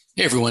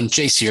Hey everyone,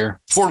 Jace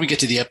here. Before we get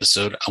to the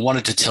episode, I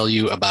wanted to tell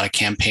you about a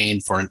campaign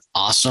for an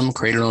awesome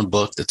creator-owned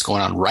book that's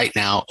going on right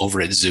now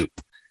over at Zoop.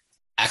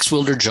 Axe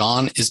Wielder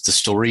John is the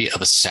story of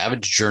a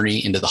savage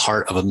journey into the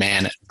heart of a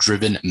man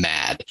driven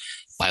mad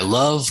by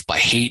love, by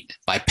hate,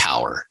 by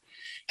power,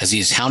 as he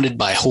is hounded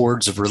by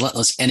hordes of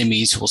relentless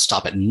enemies who will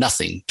stop at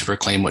nothing to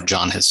reclaim what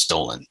John has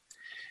stolen.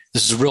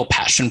 This is a real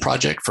passion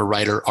project for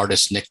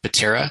writer-artist Nick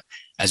Patera,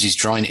 as he's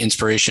drawing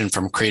inspiration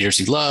from creators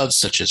he loves,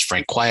 such as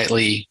Frank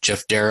Quietly,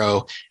 Jeff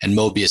Darrow, and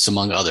Mobius,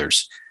 among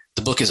others.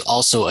 The book is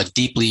also a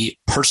deeply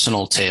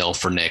personal tale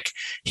for Nick.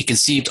 He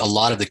conceived a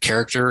lot of the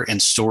character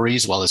and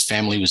stories while his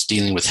family was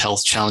dealing with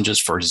health challenges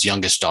for his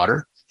youngest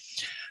daughter.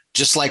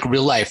 Just like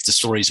real life, the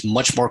story is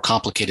much more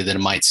complicated than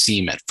it might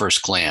seem at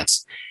first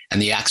glance,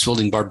 and the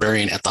axe-wielding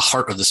barbarian at the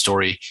heart of the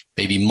story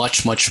may be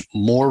much, much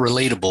more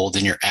relatable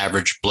than your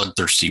average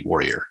bloodthirsty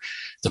warrior.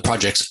 The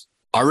project's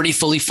already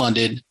fully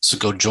funded, so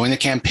go join the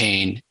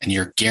campaign and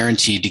you're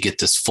guaranteed to get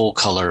this full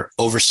color,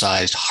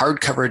 oversized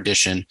hardcover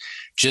edition.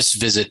 Just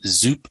visit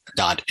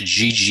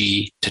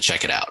zoop.gg to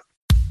check it out.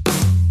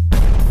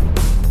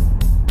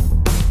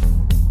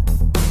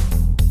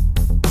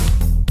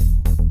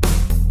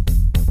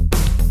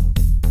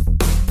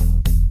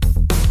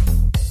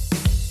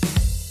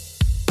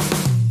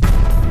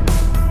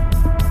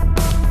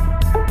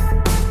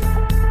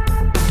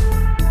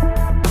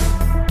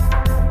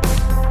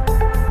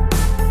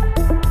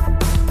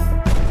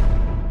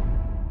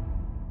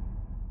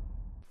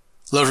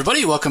 Hello,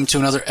 everybody. Welcome to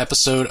another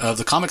episode of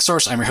The Comic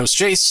Source. I'm your host,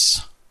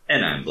 Jace.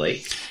 And I'm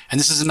Blake. And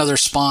this is another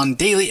Spawn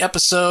Daily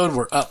episode.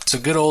 We're up to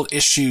good old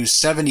issue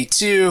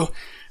 72.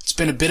 It's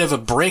been a bit of a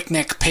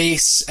breakneck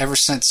pace ever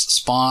since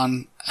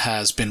Spawn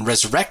has been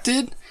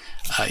resurrected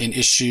in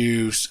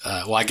issues,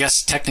 I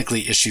guess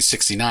technically issue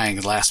 69,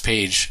 the last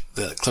page,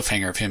 the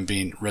cliffhanger of him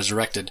being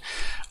resurrected.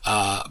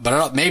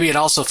 But maybe it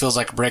also feels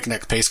like a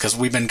breakneck pace because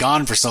we've been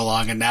gone for so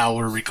long and now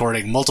we're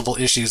recording multiple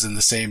issues in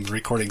the same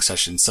recording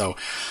session. So,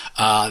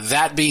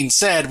 that being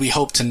said, we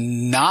hope to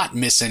not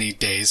miss any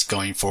days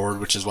going forward,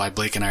 which is why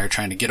Blake and I are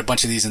trying to get a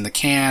bunch of these in the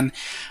can.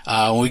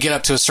 When we get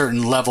up to a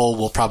certain level,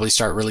 we'll probably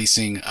start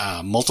releasing,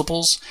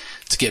 multiples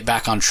to get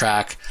back on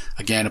track.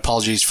 Again,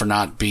 apologies for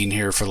not being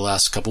here for the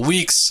last couple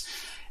weeks.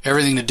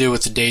 Everything to do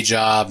with the day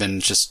job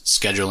and just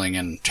scheduling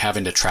and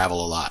having to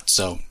travel a lot.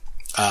 So,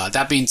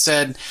 that being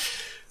said,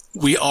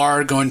 we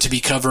are going to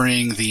be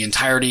covering the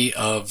entirety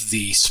of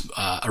the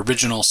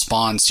original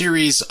Spawn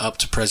series up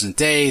to present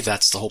day.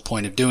 That's the whole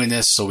point of doing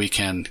this, so we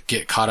can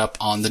get caught up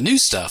on the new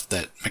stuff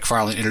that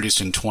McFarlane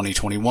introduced in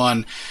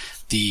 2021.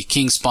 The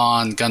King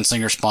Spawn,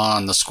 Gunslinger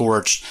Spawn, the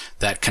Scorch,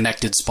 that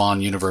connected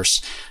Spawn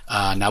universe.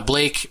 Now,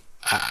 Blake,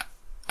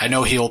 I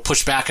know he'll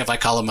push back if I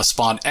call him a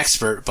Spawn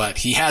expert, but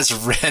he has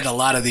read a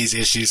lot of these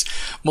issues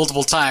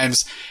multiple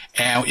times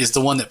and is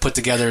the one that put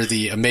together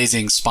the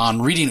amazing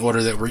Spawn reading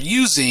order that we're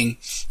using,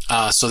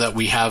 so that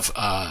we have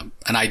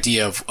an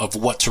idea of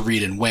what to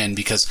read and when.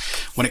 Because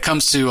when it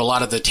comes to a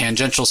lot of the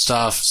tangential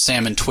stuff,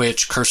 Sam and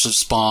Twitch, Curse of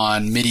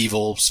Spawn,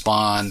 Medieval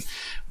Spawn,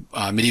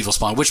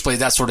 Witchblade,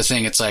 that sort of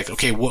thing, it's like,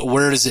 okay,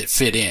 where does it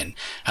fit in?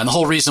 And the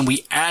whole reason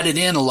we added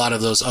in a lot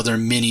of those other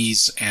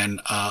minis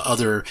and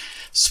other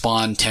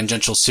Spawn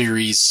tangential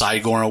series,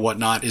 Cygor and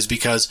whatnot, is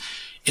because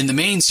in the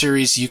main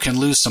series, you can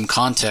lose some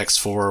context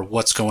for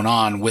what's going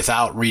on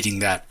without reading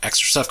that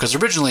extra stuff. Because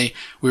originally,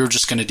 we were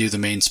just going to do the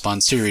main Spawn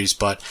series,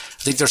 but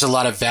I think there's a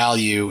lot of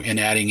value in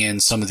adding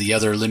in some of the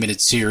other limited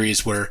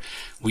series where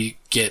we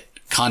get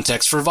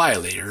context for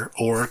Violator,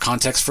 or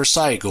context for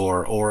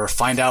Cygor, or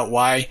find out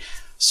why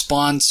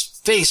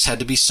Spawn's face had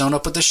to be sewn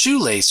up with a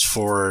shoelace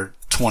for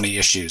 20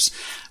 issues.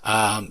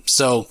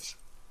 So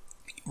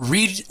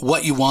read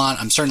what you want.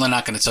 I'm certainly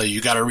not going to tell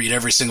you got to read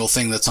every single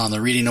thing that's on the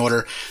reading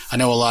order. I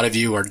know a lot of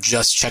you are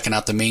just checking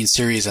out the main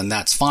series, and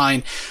that's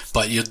fine,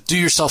 but you'll do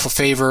yourself a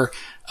favor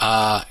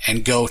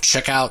and go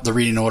check out the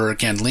reading order.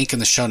 Again, link in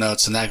the show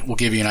notes, and that will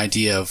give you an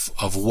idea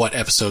of what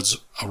episodes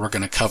we're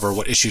going to cover,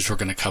 what issues we're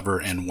going to cover,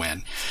 and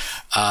when.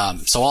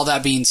 So all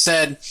that being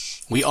said,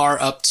 we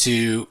are up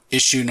to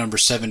issue number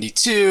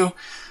 72.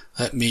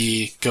 Let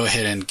me go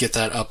ahead and get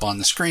that up on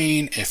the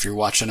screen. If you're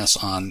watching us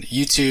on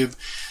YouTube,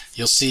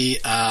 you'll see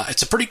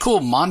it's a pretty cool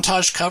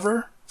montage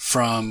cover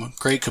from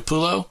Greg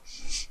Capullo,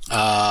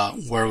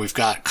 where we've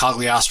got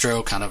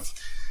Cagliostro kind of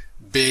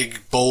big,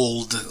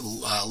 bold,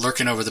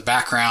 lurking over the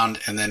background,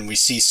 and then we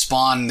see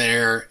Spawn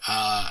there,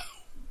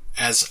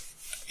 as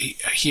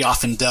he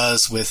often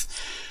does, with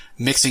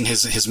mixing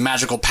his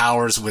magical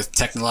powers with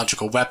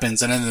technological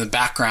weapons. And then in the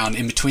background,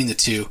 in between the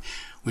two,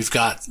 we've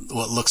got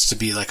what looks to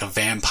be like a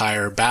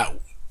vampire bat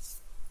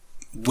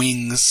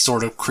wings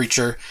sort of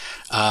creature.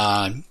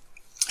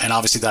 And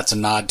obviously that's a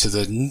nod to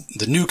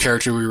the new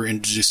character we were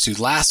introduced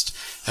to last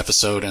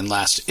episode and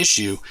last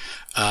issue,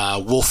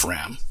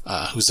 Wolfram,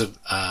 who's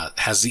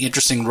has the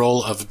interesting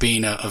role of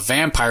being a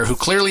vampire who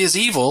clearly is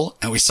evil,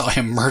 and we saw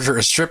him murder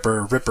a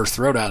stripper, rip her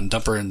throat out, and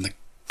dump her in the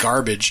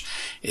garbage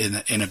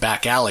in a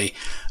back alley.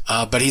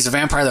 But he's a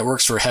vampire that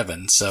works for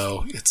heaven.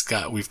 So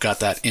we've got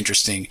that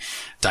interesting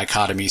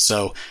dichotomy.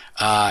 So,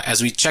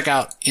 as we check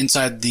out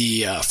inside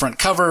the front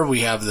cover,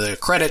 we have the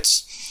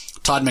credits.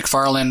 Todd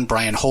McFarlane,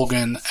 Brian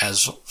Holguin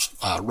as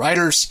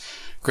writers.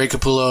 Greg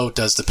Capullo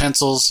does the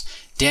pencils.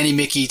 Danny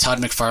Miki, Todd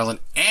McFarlane,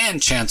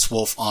 and Chance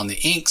Wolfe on the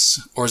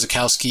inks.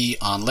 Orzechowski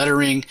on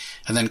lettering.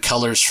 And then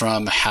colors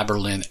from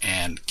Haberlin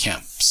and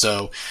Kemp.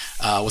 So,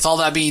 with all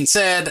that being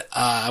said,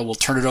 I will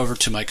turn it over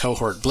to my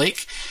cohort,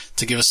 Blake,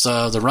 to give us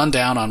the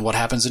rundown on what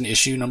happens in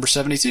issue number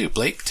 72.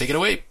 Blake, take it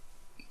away.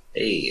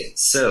 Hey,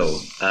 so,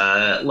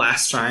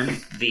 last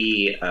time,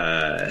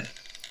 in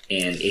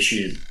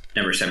issue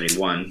number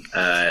 71,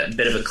 a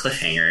bit of a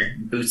cliffhanger.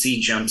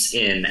 Bootsy jumps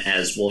in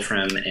as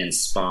Wolfram and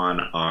Spawn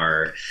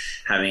are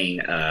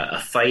having a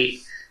fight,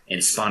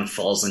 and Spawn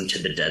falls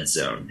into the dead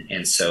zone.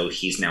 And so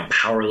he's now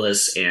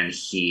powerless, and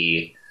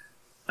he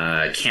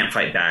can't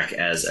fight back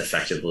as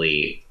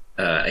effectively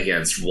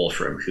against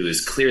Wolfram, who is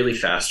clearly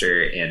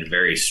faster and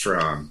very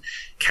strong,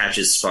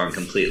 catches Spawn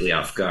completely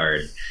off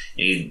guard.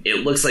 And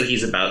it looks like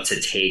he's about to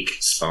take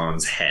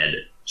Spawn's head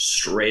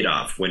straight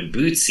off when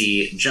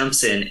Bootsy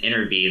jumps in,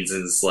 intervenes,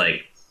 and is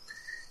like,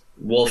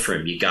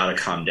 Wolfram, you gotta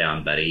calm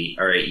down, buddy.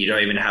 All right, you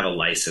don't even have a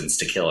license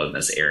to kill in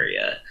this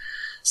area.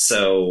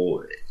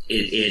 So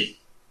it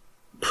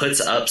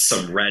puts up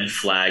some red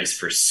flags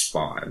for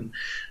Spawn.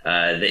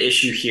 The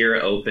issue here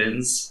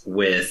opens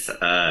with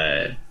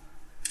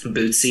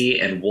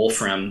Bootsy and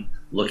Wolfram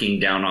looking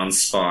down on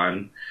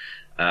Spawn.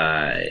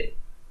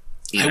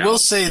 I will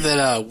say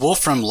that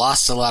Wolfram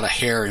lost a lot of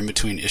hair in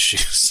between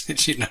issues.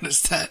 Did you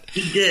notice that?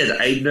 He did.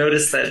 I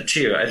noticed that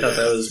too. I thought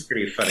that was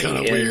pretty funny.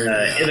 Weird,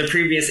 in the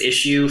previous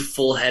issue,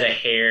 full head of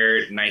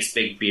hair, nice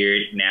big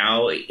beard.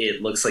 Now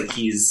it looks like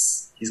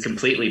he's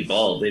completely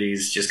bald, and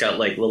he's just got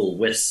like little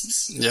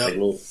wisps, like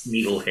little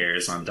needle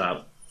hairs on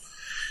top.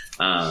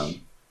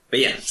 But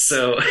yeah,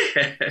 so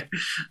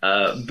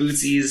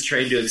Bootsy's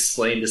trying to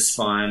explain to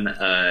Spawn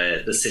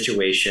the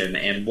situation,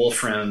 and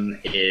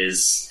Wolfram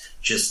is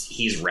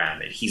he's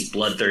rabid. He's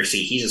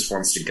bloodthirsty. He just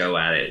wants to go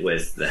at it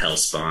with the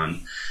Hellspawn.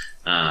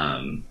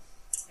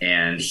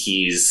 And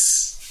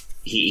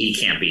he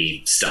can't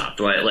be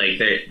stopped. Like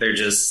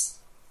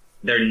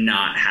they're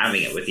not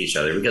having it with each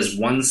other, because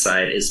one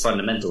side is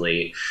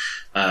fundamentally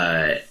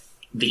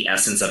the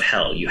essence of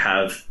hell. You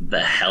have the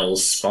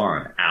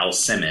Hellspawn. Al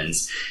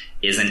Simmons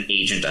is an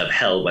agent of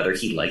hell, whether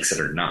he likes it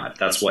or not.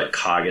 That's what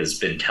Cog has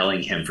been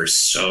telling him for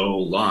so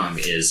long,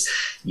 is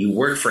you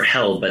work for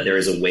hell, but there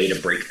is a way to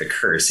break the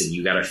curse, and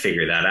you got to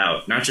figure that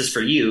out. Not just for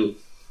you,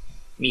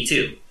 me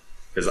too,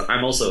 because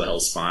I'm also a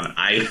Hellspawn.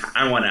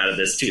 I want out of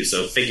this too,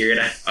 so figure it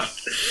out.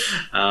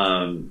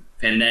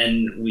 And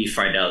then we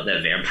find out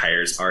that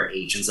vampires are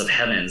agents of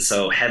heaven,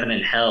 so heaven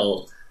and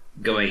hell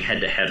going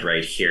head to head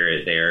right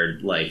here. They're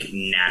like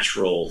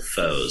natural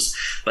foes,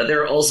 but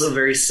they're also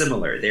very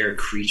similar. They're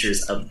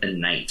creatures of the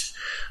night.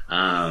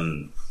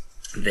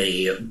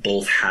 They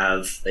both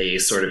have a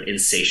sort of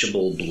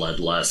insatiable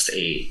bloodlust.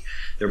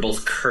 They're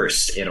both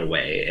cursed in a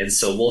way. And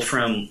so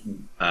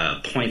Wolfram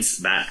points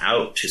that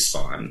out to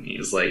Spawn.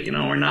 He's like,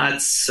 we're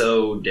not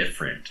so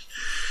different.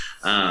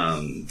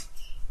 And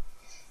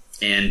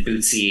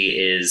Bootsy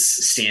is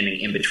standing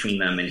in between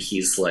them, and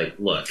he's like,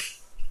 look,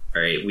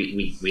 all right,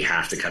 we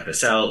have to cut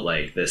this out.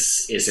 Like,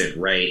 this isn't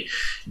right.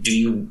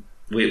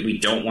 We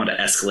don't want to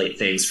escalate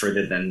things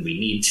further than we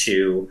need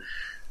to.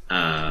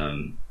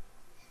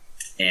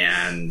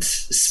 And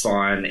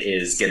Spawn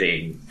is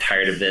getting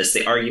tired of this.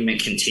 The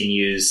argument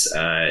continues.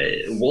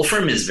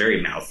 Wolfram is very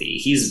mouthy.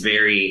 He's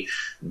very,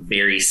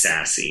 very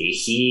sassy.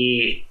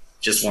 He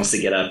just wants to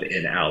get up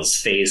in Al's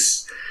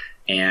face.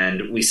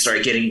 And we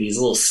start getting these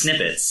little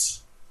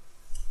snippets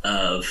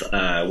of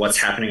what's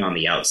happening on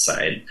the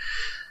outside.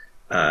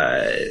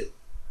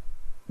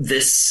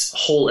 This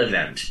whole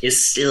event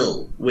is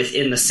still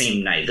within the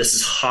same night. This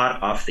is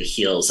hot off the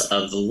heels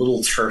of the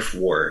little turf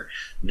war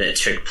that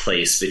took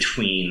place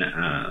between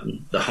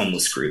the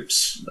homeless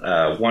groups.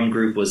 One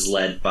group was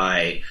led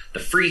by the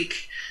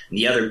Freak, and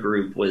the other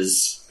group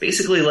was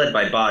basically led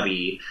by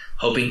Bobby,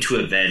 hoping to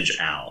avenge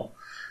Al.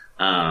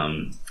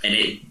 And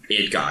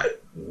it got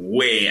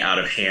way out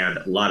of hand.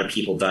 A lot of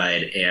people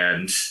died,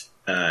 and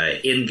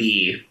in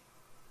the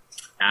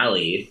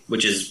alley,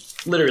 which is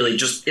literally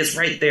it's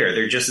right there.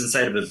 They're just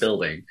inside of a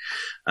building.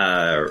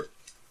 And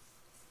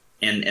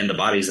the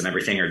bodies and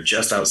everything are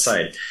just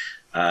outside.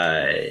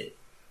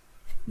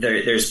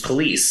 There's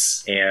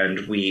police,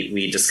 and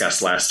we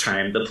discussed last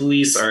time, the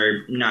police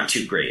are not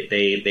too great.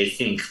 They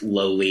think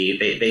lowly.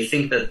 They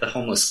think that the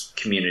homeless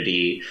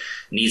community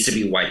needs to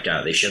be wiped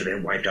out. They should have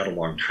been wiped out a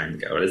long time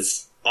ago.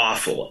 It's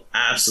awful,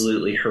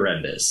 absolutely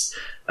horrendous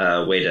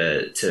way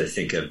to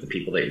think of the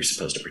people that you're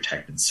supposed to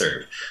protect and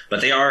serve.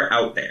 But they are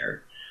out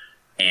there.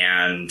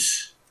 And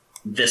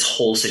this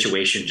whole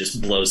situation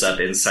just blows up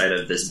inside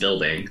of this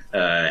building.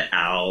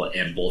 Al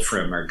and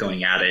Wolfram are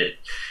going at it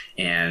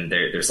And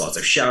there's lots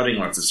of shouting,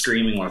 lots of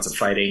screaming, lots of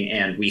fighting.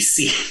 And we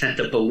see that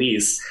the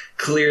police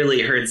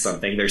clearly heard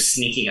something. They're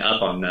sneaking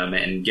up on them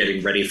and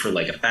getting ready for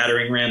like a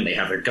battering ram. They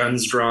have their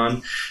guns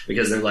drawn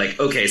because they're like,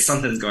 okay,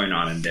 something's going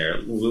on in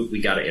there.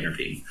 We got to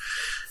intervene.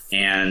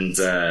 And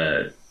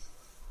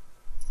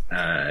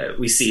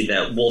we see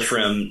that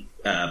Wolfram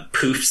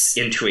poofs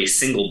into a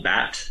single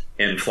bat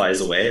and flies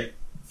away.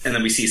 And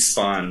then we see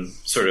Spawn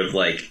sort of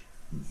like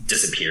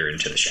disappear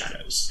into the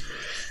shadows.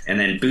 And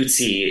then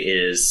Bootsy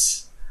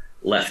is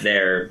left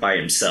there by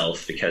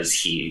himself because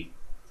he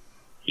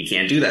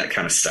can't do that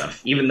kind of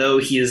stuff. Even though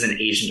he is an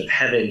agent of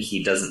heaven,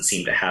 he doesn't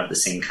seem to have the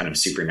same kind of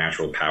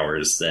supernatural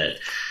powers that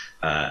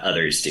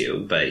others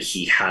do, but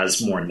he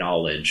has more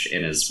knowledge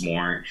and is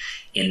more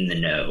in the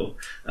know.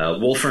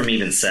 Wolfram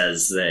even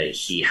says that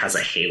he has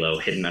a halo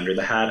hidden under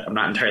the hat. I'm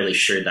not entirely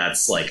sure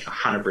that's like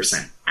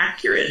 100%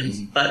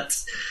 accurate,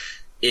 but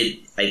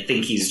I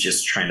think he's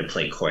just trying to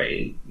play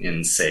coy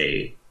and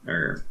say,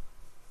 or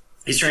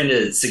he's trying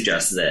to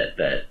suggest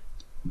that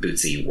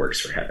Bootsy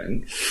works for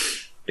heaven.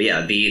 But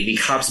yeah, the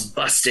cops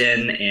bust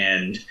in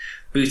and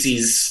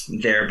Bootsy's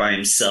there by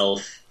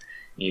himself.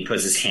 He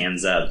puts his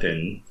hands up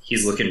and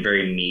he's looking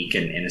very meek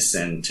and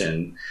innocent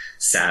and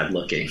sad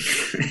looking.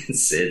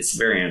 It's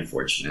very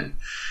unfortunate.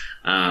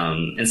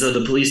 And so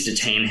the police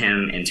detain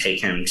him and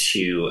take him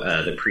to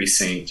the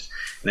precinct.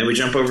 And then we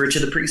jump over to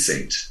the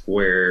precinct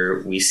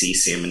where we see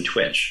Sam and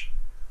Twitch.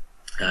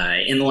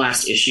 In the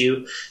last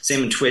issue,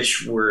 Sam and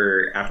Twitch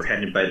were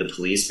apprehended by the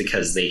police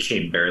because they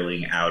came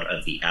barreling out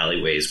of the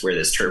alleyways where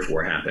this turf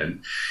war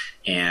happened.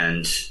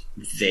 And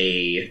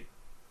they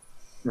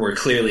were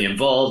clearly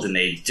involved, and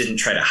they didn't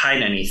try to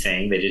hide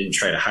anything. They didn't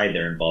try to hide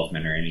their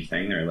involvement or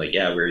anything. They were like,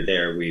 yeah, we were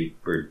there. We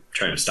were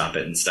trying to stop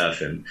it and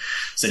stuff. And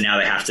so now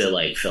they have to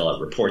like fill out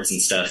reports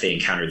and stuff. They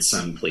encountered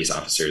some police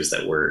officers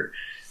that were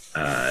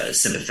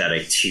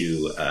sympathetic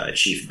to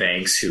Chief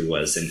Banks, who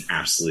was an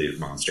absolute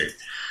monster.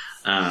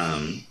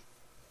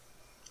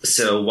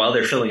 So while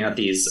they're filling out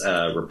these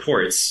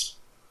reports,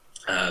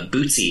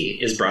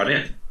 Bootsy is brought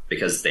in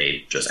because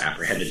they just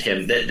apprehended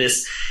him.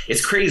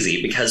 It's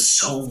crazy because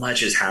so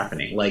much is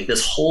happening. Like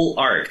this whole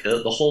arc,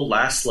 the whole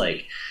last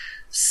like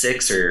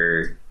 6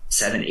 or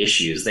 7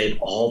 issues,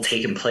 they've all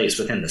taken place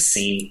within the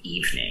same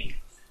evening.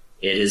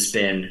 It has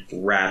been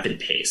rapid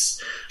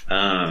pace.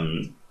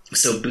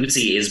 So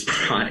Bootsy is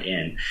brought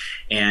in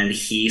and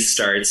he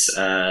starts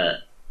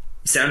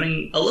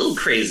sounding a little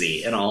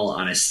crazy, in all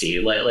honesty.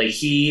 Like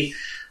he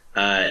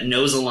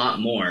knows a lot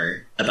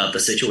more about the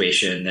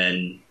situation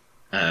than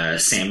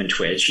Sam and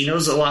Twitch. He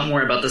knows a lot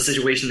more about the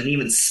situation than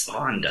even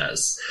Spawn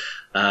does.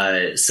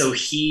 So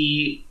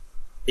he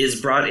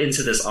is brought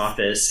into this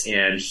office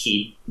and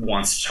he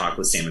wants to talk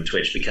with Sam and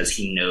Twitch because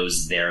he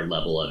knows their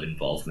level of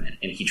involvement,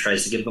 and he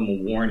tries to give them a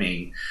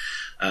warning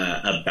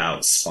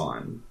about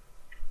Spawn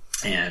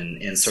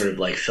and sort of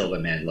like fill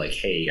them in, like,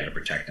 hey, you got to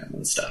protect him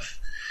and stuff.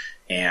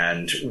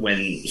 And when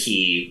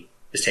he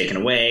is taken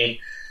away,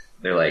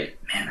 they're like,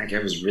 man, that guy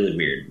was really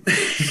weird.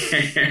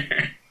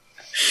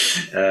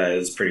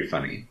 It's pretty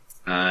funny.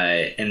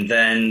 And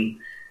then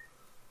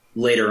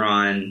later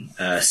on,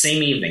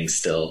 same evening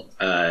still,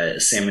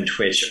 Sam and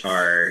Twitch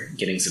are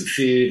getting some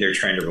food. They're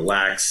trying to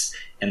relax.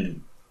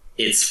 And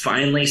it's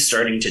finally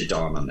starting to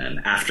dawn on them.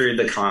 After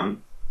the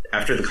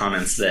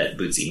comments that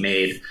Bootsy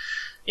made,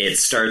 it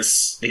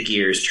starts the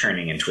gears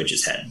turning in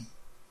Twitch's head.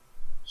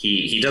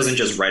 He doesn't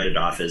just write it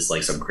off as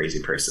like some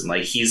crazy person.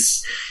 Like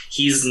he's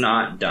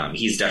not dumb.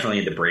 He's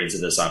definitely the brains of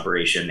this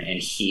operation,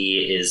 and he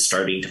is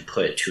starting to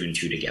put 2 and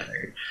 2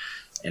 together,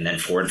 and then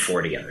 4 and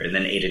 4 together, and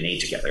then 8 and 8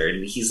 together.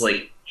 And he's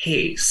like,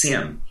 hey,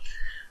 Sam,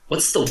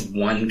 what's the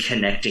one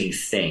connecting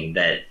thing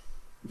that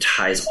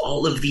ties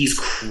all of these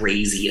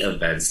crazy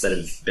events that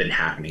have been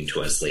happening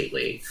to us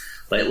lately?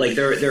 Like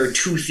there are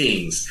 2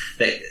 things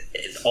that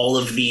all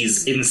of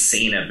these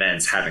insane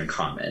events have in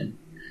common.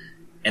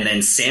 And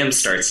then Sam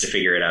starts to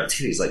figure it out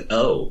too. He's like,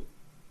 oh,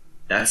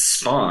 that's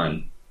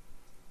Spawn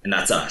and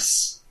that's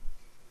us.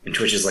 And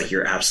Twitch is like,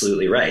 you're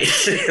absolutely right.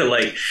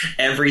 Like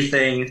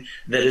everything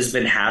that has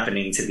been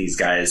happening to these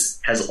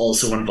guys has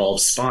also involved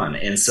Spawn.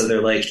 And so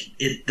they're like,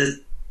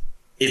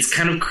 it's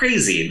kind of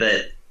crazy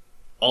that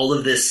all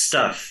of this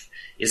stuff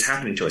is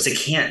happening to us. It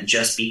can't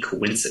just be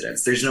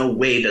coincidence. There's no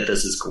way that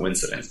this is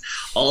coincidence.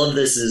 All of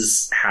this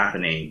is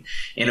happening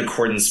in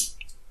accordance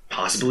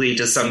possibly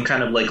to some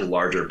kind of like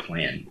larger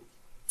plan.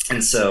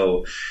 And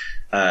so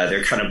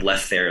they're kind of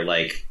left there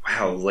like,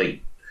 wow,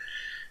 like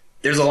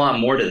there's a lot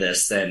more to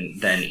this than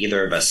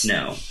either of us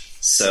know.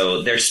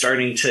 So they're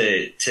starting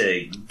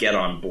to get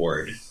on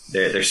board.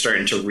 They're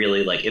starting to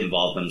really like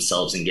involve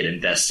themselves and get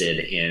invested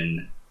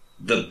in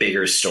the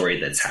bigger story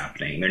that's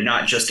happening. They're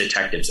not just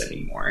detectives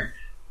anymore.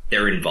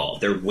 They're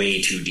involved. They're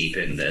way too deep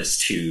in this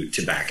to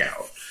back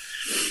out.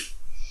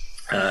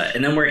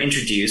 And then we're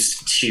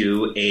introduced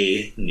to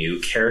a new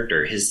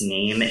character. His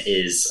name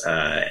is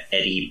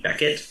Eddie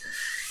Beckett.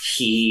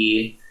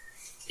 He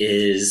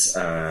is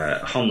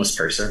a homeless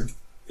person.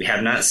 We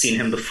have not seen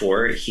him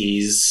before.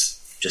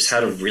 He's just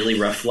had a really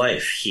rough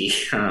life. He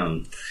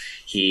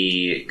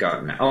He got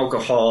into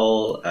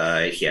alcohol.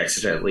 He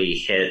accidentally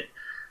hit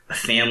a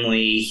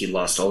family. He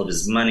lost all of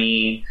his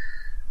money.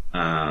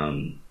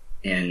 And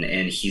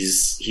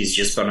he's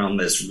just been on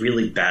this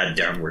really bad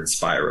downward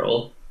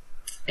spiral.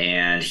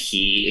 And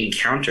he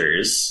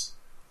encounters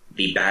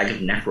the bag of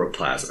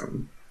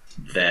necroplasm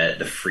that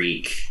the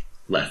freak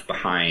left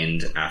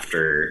behind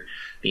after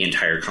the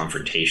entire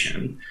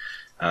confrontation.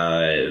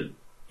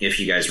 If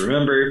you guys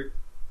remember,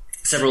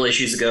 several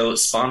issues ago,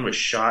 Spawn was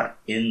shot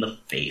in the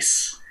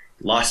face,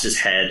 lost his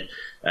head.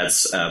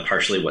 That's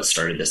partially what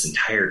started this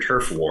entire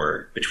turf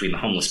war between the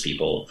homeless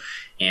people.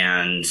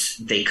 And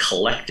they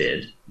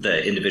collected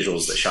the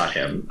individuals that shot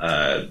him,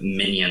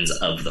 minions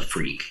of the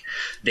freak.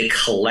 They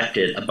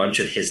collected a bunch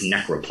of his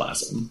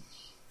necroplasm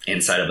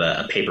inside of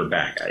a paper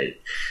bag.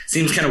 It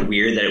seems kind of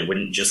weird that it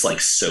wouldn't just like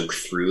soak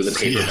through the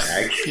paper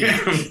bag,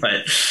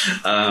 but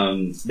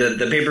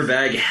the paper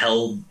bag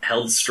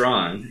held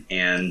strong,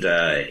 and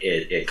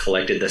it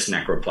collected this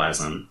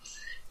necroplasm,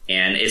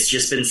 and it's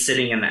just been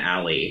sitting in the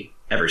alley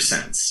ever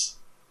since.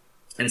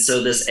 And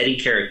so this Eddie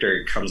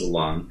character comes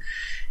along,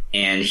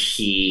 and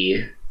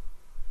he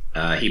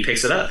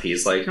picks it up.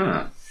 He's like,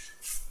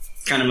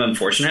 kind of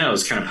unfortunate. I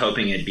was kind of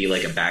hoping it'd be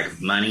like a bag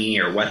of money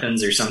or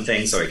weapons or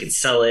something so I could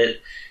sell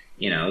it,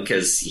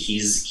 because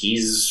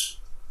he's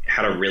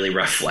had a really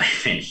rough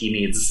life and he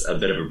needs a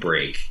bit of a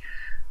break.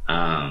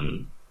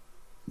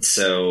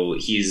 So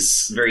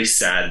he's very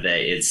sad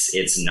that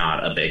it's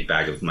not a big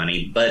bag of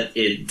money, but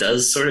it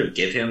does sort of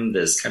give him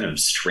this kind of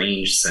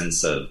strange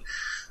sense of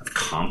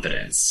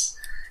confidence.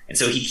 And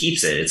so he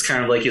keeps it. It's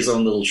kind of like his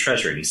own little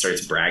treasure, and he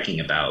starts bragging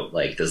about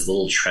like this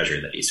little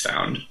treasure that he's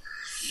found.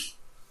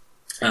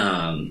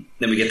 Then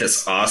we get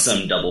this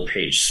awesome double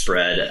page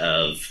spread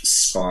of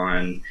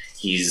Spawn.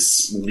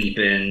 He's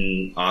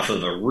leaping off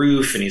of a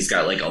roof, and he's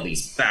got like all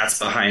these bats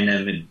behind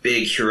him in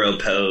big hero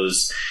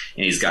pose,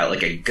 and he's got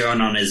like a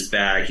gun on his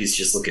back. He's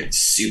just looking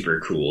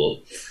super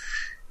cool.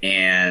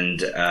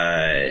 And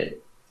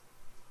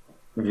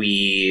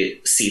we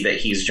see that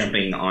he's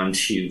jumping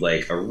onto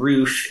like a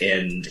roof,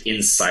 and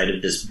inside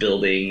of this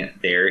building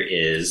there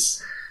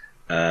is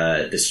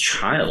this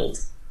child.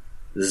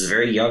 This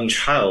very young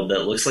child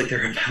that looks like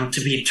they're about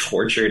to be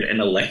tortured and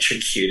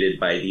electrocuted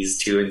by these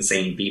two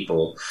insane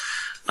people.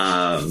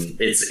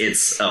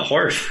 It's a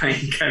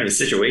horrifying kind of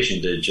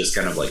situation to just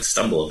kind of like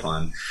stumble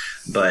upon,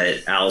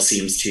 but Al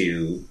seems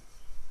to,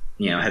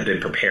 have been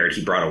prepared.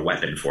 He brought a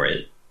weapon for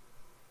it.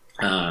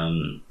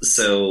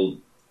 So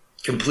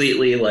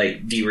completely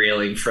like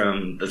derailing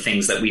from the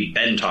things that we've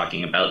been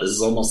talking about. This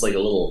is almost like a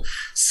little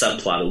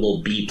subplot, a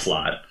little B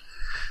plot.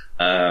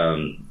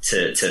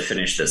 To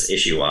finish this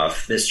issue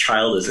off, this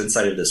child is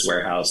inside of this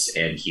warehouse,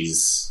 and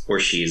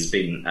she's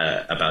being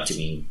about to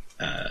be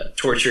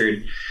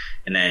tortured,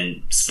 and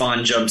then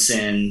Spawn jumps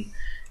in,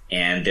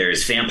 and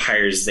there's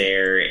vampires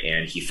there,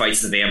 and he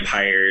fights the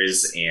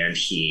vampires, and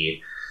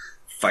he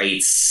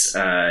fights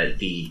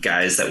the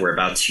guys that were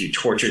about to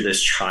torture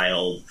this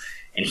child,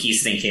 and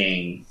he's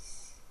thinking,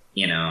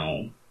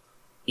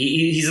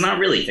 he's not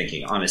really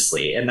thinking,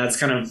 honestly. And that's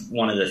kind of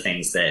one of the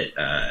things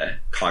that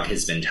Cog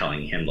has been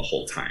telling him the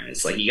whole time.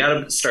 It's like, you got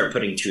to start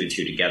putting two and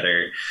two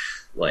together.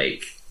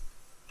 Like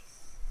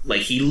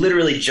he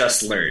literally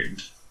just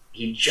learned.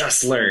 He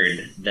just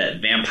learned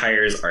that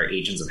vampires are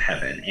agents of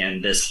heaven,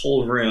 and this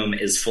whole room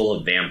is full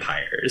of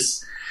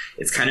vampires.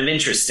 It's kind of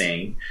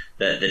interesting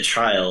that the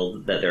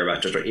child that they're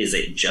about to... Is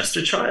it just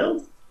a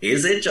child?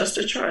 Is it just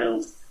a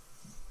child?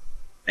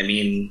 I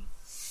mean...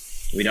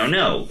 We don't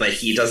know, but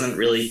he doesn't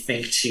really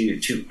think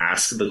to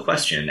ask the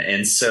question.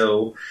 And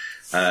so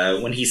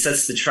when he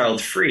sets the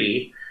child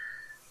free,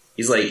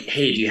 he's like,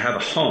 hey, do you have a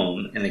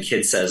home? And the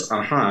kid says,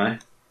 uh-huh.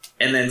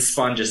 And then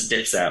Spawn just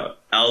dips out.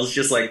 Al's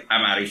just like,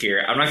 I'm out of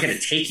here. I'm not going to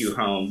take you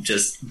home.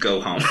 Just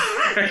go home.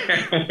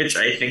 Which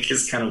I think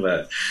is kind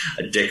of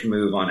a dick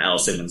move on Al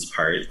Simmons'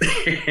 part.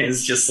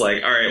 It's just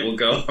like, all right, we'll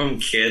go home,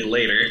 kid,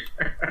 later.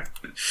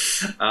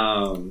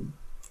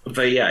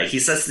 But yeah, he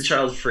sets the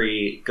child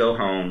free, go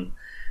home.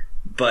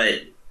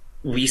 But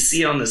we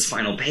see on this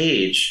final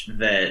page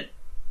that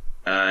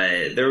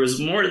there was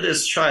more to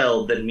this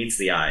child than meets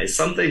the eye.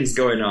 Something's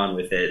going on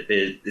with it.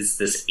 It's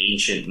this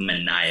ancient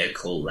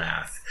maniacal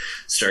laugh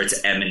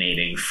starts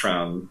emanating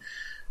from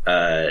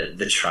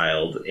the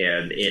child,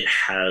 and it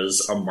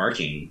has a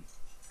marking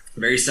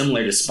very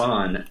similar to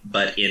Spawn,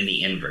 but in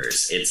the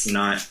inverse. It's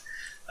not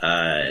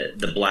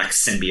the black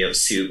symbiote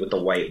suit with the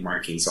white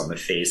markings on the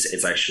face.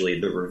 It's actually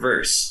the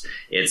reverse.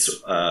 It's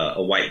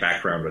a white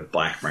background with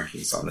black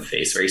markings on the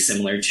face, very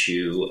similar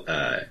to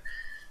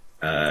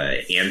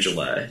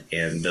Angela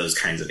and those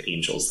kinds of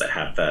angels that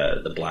have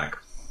the black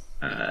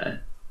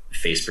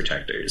face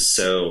protectors.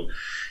 So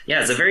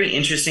yeah, it's a very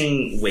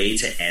interesting way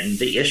to end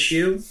the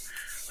issue.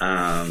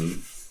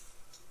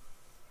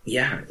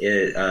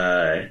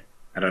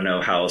 I don't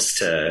know how else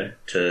to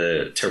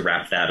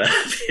wrap that up.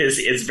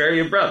 It's very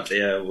abrupt.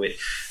 We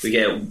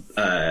get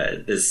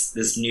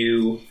this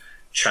new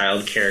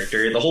child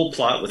character. The whole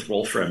plot with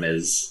Wolfram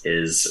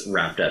is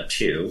wrapped up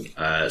too.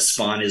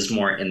 Spawn is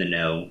more in the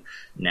know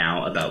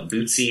now about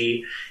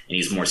Bootsy, and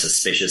he's more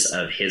suspicious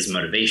of his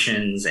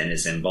motivations and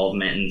his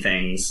involvement in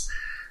things.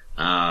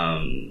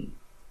 And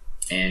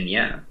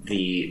yeah,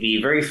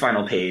 the very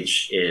final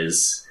page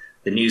is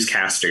the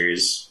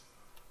newscasters,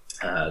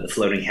 the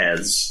floating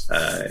heads,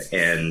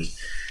 and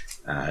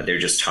they're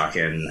just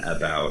talking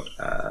about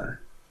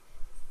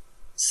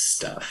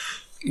stuff.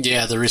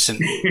 Yeah, the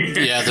recent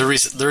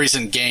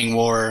gang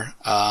war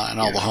and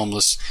all the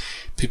homeless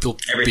people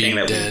everything being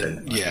that dead.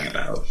 We've been talking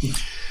about.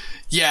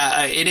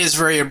 Yeah, it is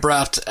very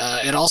abrupt.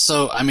 And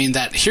also, I mean,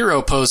 that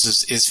hero pose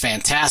is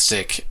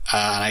fantastic.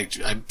 I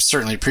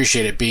certainly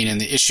appreciate it being in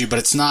the issue, but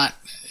it's not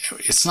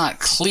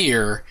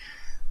clear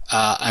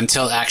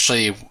until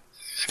actually,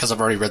 because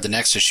I've already read the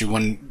next issue.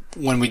 When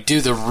we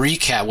do the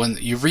recap, when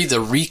you read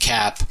the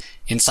recap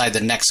inside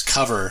the next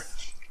cover,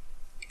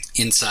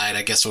 inside,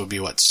 I guess it would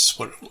be what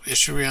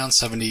issue are we on?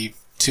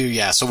 72?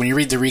 Yeah. So when you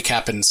read the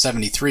recap in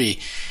 73,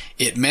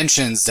 it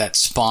mentions that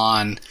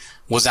Spawn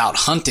was out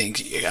hunting,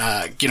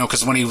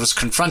 because when he was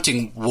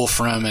confronting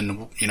Wolfram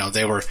and,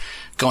 they were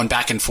going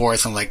back and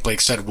forth, and like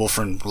Blake said,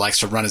 Wolfram likes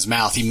to run his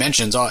mouth. He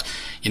mentions,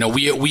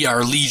 we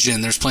are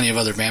Legion. There's plenty of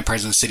other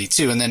vampires in the city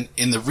too. And then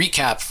in the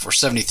recap for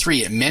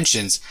 73, it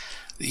mentions,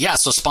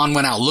 so Spawn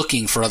went out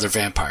looking for other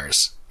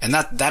vampires. And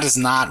that is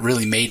not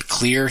really made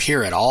clear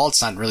here at all.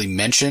 It's not really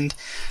mentioned.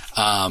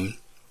 And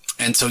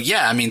so,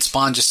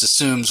 Spawn just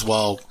assumes,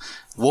 well,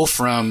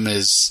 Wolfram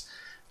is,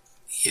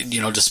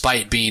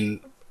 despite being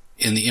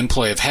in the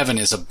employ of Heaven,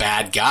 is a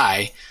bad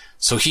guy.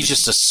 So he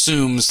just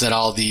assumes that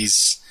all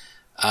these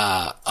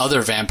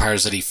other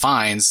vampires that he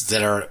finds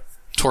that are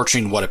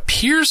torturing what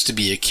appears to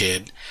be a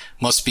kid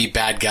must be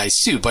bad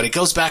guys too. But it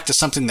goes back to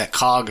something that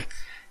Cog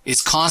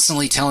is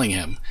constantly telling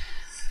him.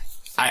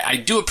 I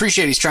do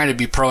appreciate he's trying to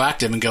be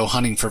proactive and go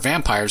hunting for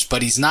vampires,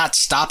 but he's not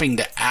stopping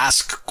to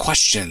ask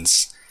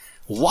questions.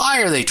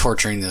 Why are they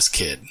torturing this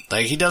kid?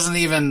 Like, he doesn't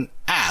even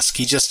ask.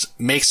 He just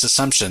makes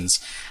assumptions.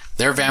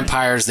 They're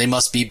vampires. They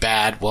must be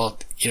bad. Well,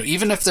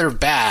 even if they're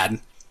bad,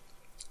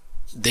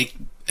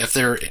 if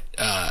they're,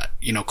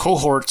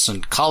 cohorts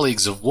and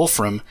colleagues of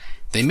Wolfram,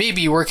 they may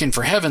be working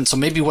for Heaven. So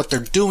maybe what they're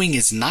doing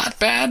is not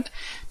bad.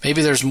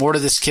 Maybe there's more to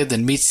this kid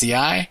than meets the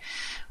eye.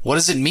 What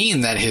does it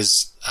mean that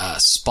his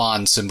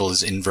Spawn symbol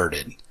is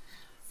inverted?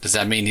 Does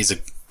that mean he's a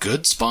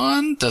good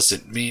Spawn? Does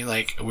it mean,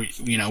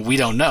 we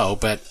don't know.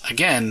 But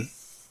again,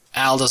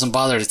 Al doesn't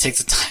bother to take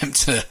the time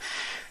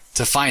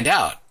to find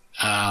out.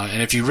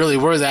 And if you really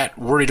were that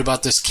worried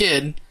about this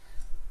kid,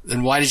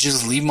 then why did you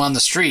just leave him on the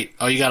street?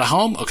 Oh, you got a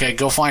home? Okay,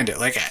 go find it.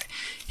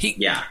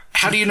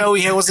 How do you know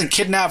he wasn't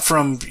kidnapped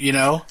from,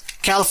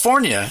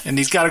 California, and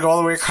he's got to go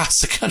all the way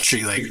across the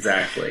country?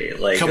 Exactly.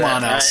 Come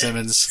on, Al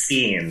Simmons.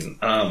 Scene.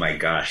 Oh my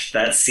gosh,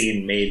 that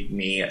scene made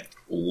me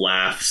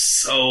laugh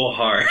so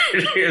hard.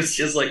 It was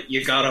just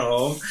you got a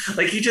home?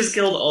 He just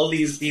killed all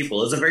these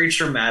people. It's a very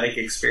traumatic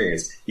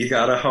experience. You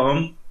got a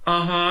home?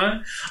 Uh-huh.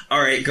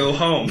 All right, go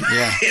home.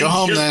 Yeah, go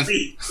home then.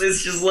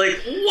 It's just what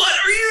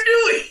are you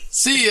doing?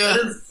 See ya.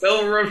 That is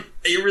so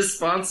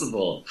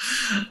irresponsible.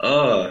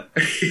 Oh.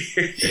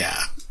 Yeah.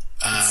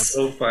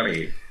 So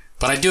funny.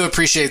 But I do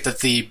appreciate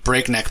that the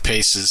breakneck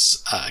pace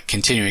is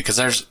continuing,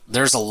 because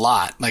there's a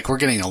lot. We're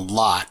getting a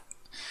lot.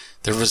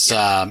 There was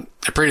a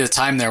period of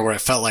time there where it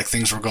felt like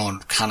things were going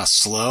kind of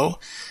slow.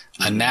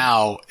 And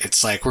now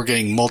it's we're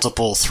getting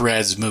multiple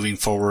threads moving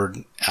forward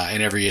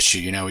in every issue.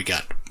 We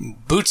got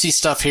Bootsy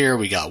stuff here.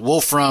 We got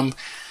Wolfram.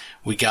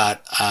 We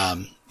got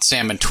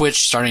Sam and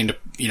Twitch starting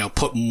to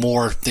put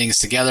more things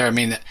together. I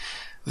mean,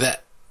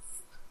 that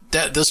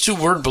those two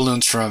word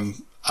balloons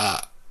from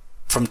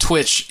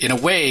Twitch, in a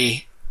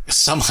way,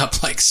 sum up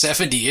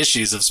 70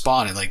 issues of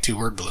Spawn in 2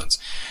 word balloons.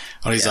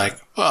 When he's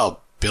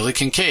Billy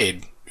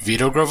Kincaid,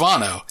 Vito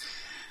Gravano,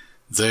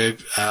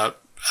 the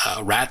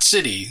Rat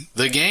City,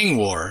 the Gang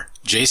War,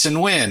 Jason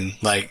Wynn.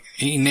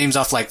 He names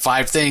off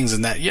 5 things,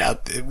 and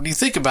when you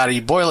think about it,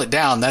 you boil it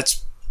down,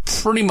 that's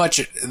pretty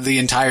much the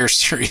entire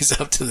series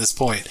up to this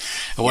point.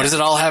 And what does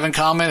it all have in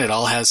common? It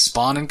all has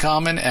Spawn in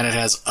common, and it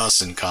has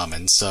us in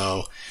common.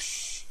 So,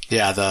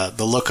 the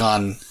look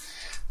on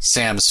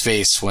Sam's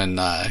face when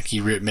he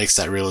makes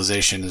that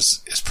realization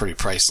is pretty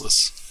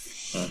priceless.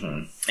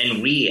 Mm-hmm.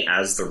 And we,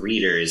 as the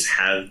readers,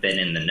 have been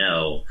in the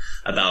know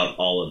about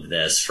all of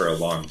this for a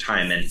long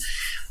time. And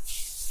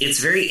it's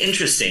very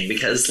interesting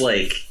because,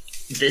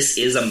 this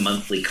is a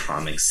monthly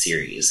comic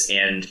series.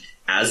 And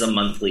as a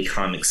monthly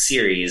comic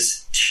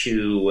series,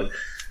 to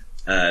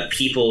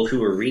people who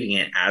were reading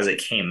it as it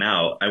came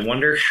out, I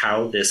wonder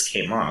how this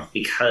came off.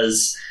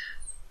 Because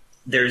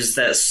there's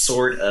that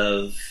sort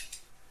of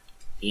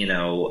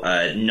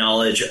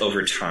knowledge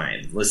over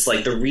time. It's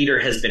the reader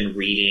has been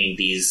reading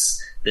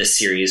this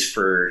series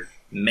for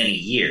many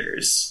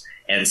years,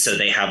 and so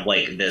they have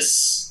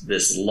this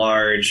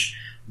large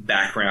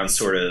background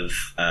sort of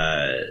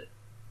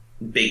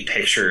big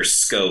picture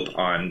scope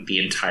on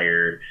the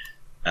entire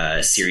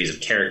series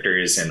of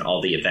characters and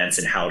all the events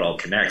and how it all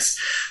connects.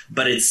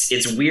 But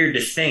it's weird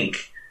to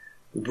think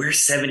we're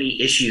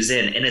 70 issues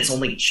in, and it's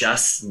only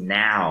just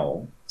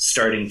now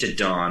starting to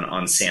dawn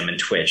on Sam and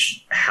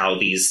Twitch how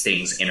these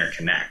things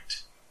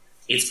interconnect.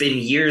 It's been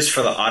years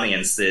for the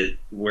audience that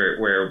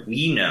where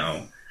we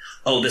know,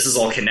 oh, this is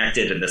all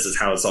connected and this is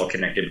how it's all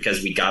connected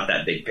because we got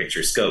that big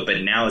picture scope.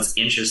 But now it's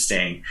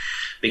interesting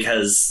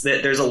because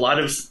there's a lot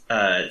of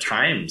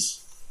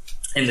times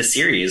in the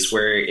series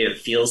where it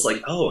feels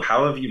like, oh,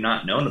 how have you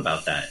not known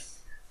about that?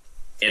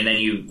 And then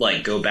you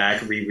like go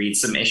back, reread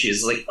some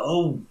issues, like,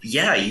 oh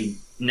yeah, you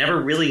never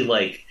really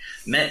like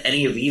met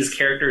any of these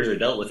characters or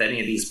dealt with any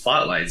of these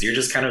plot lines. You're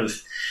just kind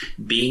of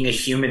being a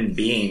human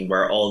being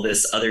where all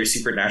this other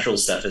supernatural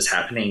stuff is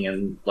happening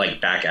in like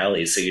back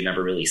alleys, so you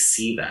never really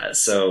see that.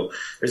 So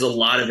there's a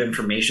lot of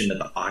information that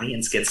the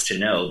audience gets to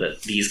know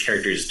that these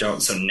characters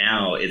don't. So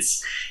now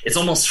it's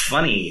almost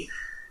funny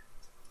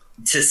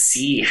to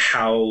see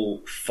how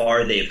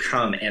far they've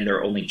come, and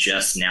they're only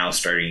just now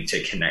starting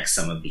to connect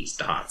some of these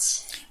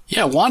dots.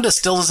 Yeah, Wanda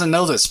still doesn't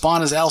know that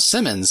Spawn is Al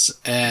Simmons,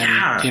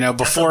 and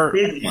before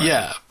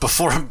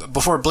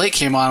Blake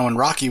came on, when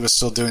Rocky was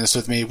still doing this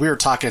with me, we were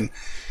talking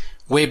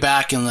way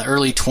back in the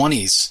early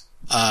 20s.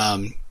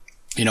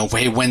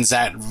 Hey, when's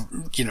that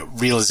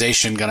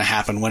realization going to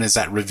happen? When is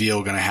that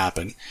reveal going to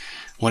happen?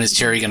 When is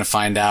Terry going to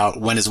find out?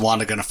 When is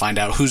Wanda going to find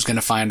out? Who's going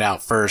to find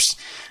out first?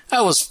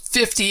 That was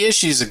 50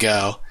 issues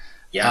ago.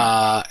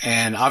 Yeah.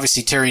 And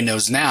obviously Terry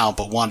knows now,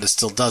 but Wanda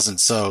still doesn't.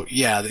 So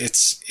yeah,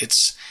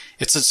 it's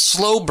a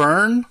slow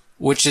burn,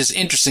 which is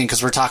interesting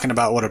because we're talking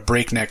about what a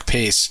breakneck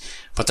pace,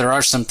 but there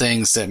are some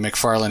things that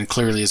McFarlane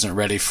clearly isn't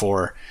ready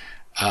for,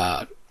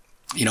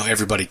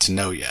 everybody to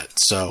know yet.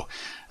 So,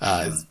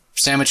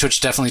 Sam and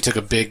Twitch definitely took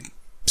a big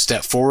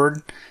step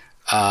forward.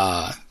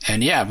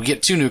 And yeah, we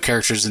get 2 new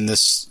characters in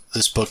this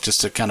book,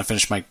 just to kind of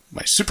finish my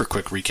super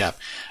quick recap.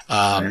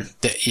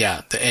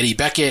 The Eddie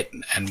Beckett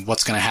and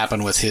what's going to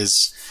happen with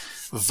his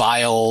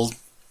vile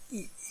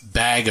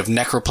bag of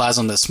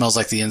necroplasm that smells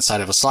like the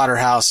inside of a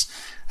slaughterhouse,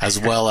 as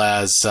well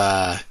as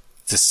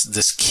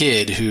this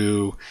kid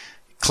who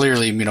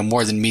clearly,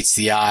 more than meets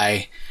the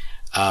eye.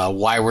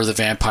 Why were the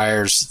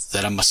vampires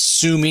that I'm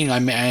assuming, I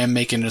am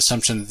making an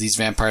assumption that these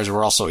vampires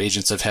were also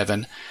agents of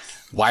heaven.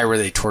 Why were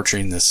they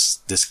torturing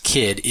this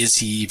kid? Is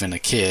he even a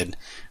kid?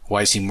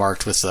 Why is he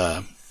marked with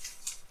an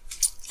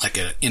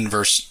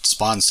inverse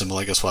Spawn symbol?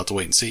 I guess we'll have to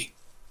wait and see.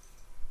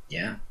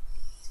 Yeah.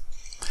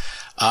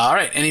 All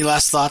right. Any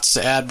last thoughts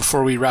to add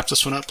before we wrap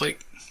this one up, Blake?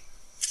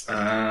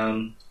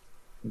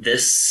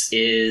 This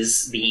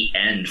is the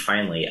end,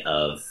 finally,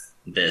 of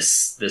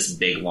this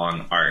big,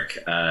 long arc.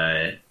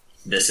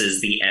 This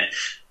is the end.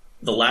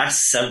 The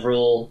last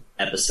several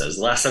episodes,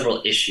 the last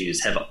several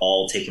issues have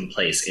all taken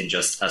place in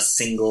just a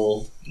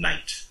single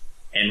night.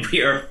 And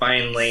we are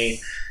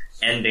finally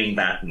ending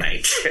that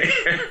night.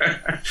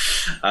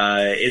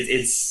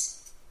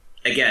 It's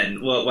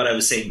again, what I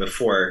was saying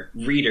before,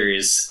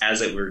 readers,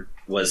 as it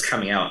was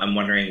coming out, I'm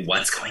wondering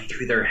what's going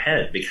through their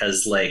head,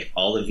 because like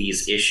all of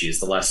these issues,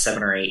 the last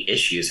 7 or 8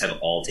 issues have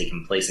all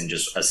taken place in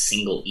just a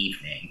single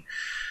evening.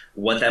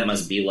 What that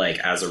must be like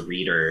as a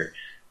reader,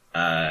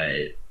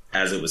 as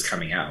it was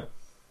coming out.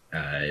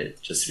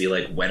 Just to be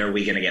like, when are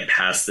we going to get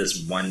past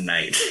this one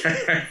night?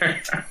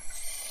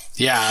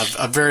 Yeah,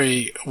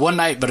 one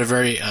night, but a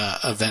very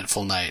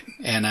eventful night.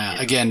 And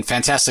again,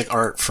 fantastic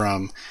art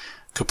from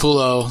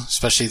Capullo,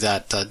 especially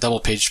that double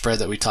page spread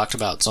that we talked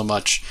about so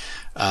much.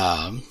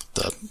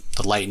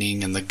 The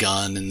lightning and the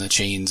gun and the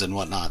chains and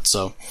whatnot.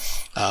 So,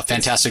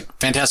 fantastic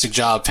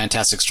job,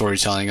 fantastic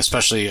storytelling,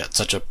 especially at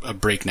such a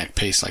breakneck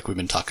pace like we've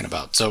been talking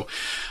about. So,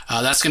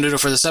 that's going to do it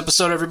for this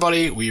episode,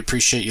 everybody. We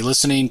appreciate you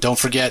listening. Don't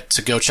forget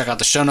to go check out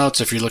the show notes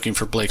if you're looking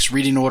for Blake's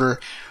reading order,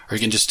 or you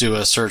can just do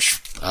a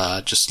search,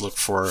 just look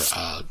for,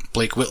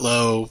 Blake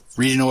Whitlow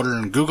reading order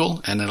in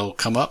Google and it'll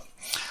come up.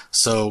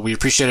 So we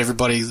appreciate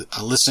everybody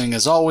listening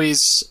as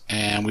always,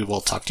 and we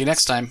will talk to you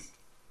next time.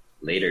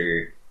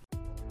 Later.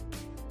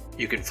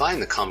 You can find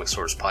the Comic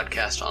Source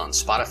podcast on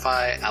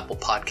Spotify, Apple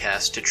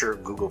Podcasts, Stitcher,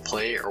 Google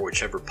Play, or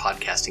whichever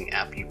podcasting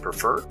app you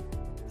prefer.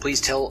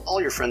 Please tell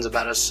all your friends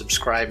about us,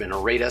 subscribe, and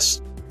rate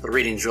us. The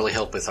ratings really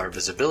help with our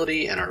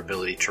visibility and our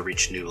ability to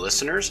reach new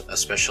listeners,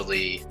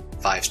 especially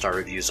 5-star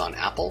reviews on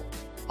Apple.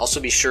 Also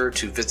be sure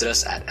to visit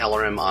us at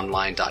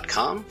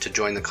lrmonline.com to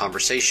join the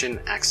conversation,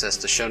 access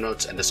the show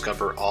notes, and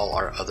discover all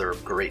our other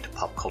great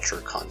pop culture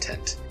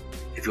content.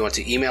 If you want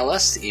to email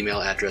us, the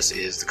email address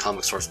is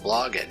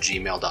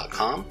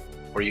thecomicsourceblog@gmail.com,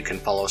 or you can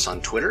follow us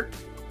on Twitter,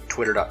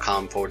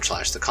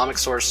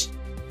 twitter.com/thecomicsource.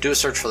 Do a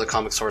search for The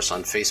Comic Source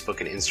on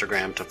Facebook and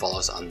Instagram to follow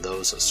us on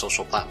those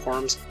social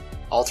platforms.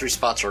 All 3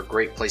 spots are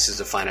great places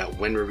to find out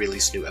when we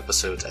release new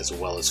episodes, as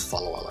well as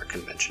follow all our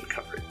convention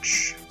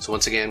coverage. So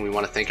once again, we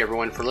want to thank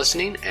everyone for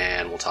listening,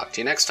 and we'll talk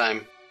to you next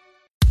time.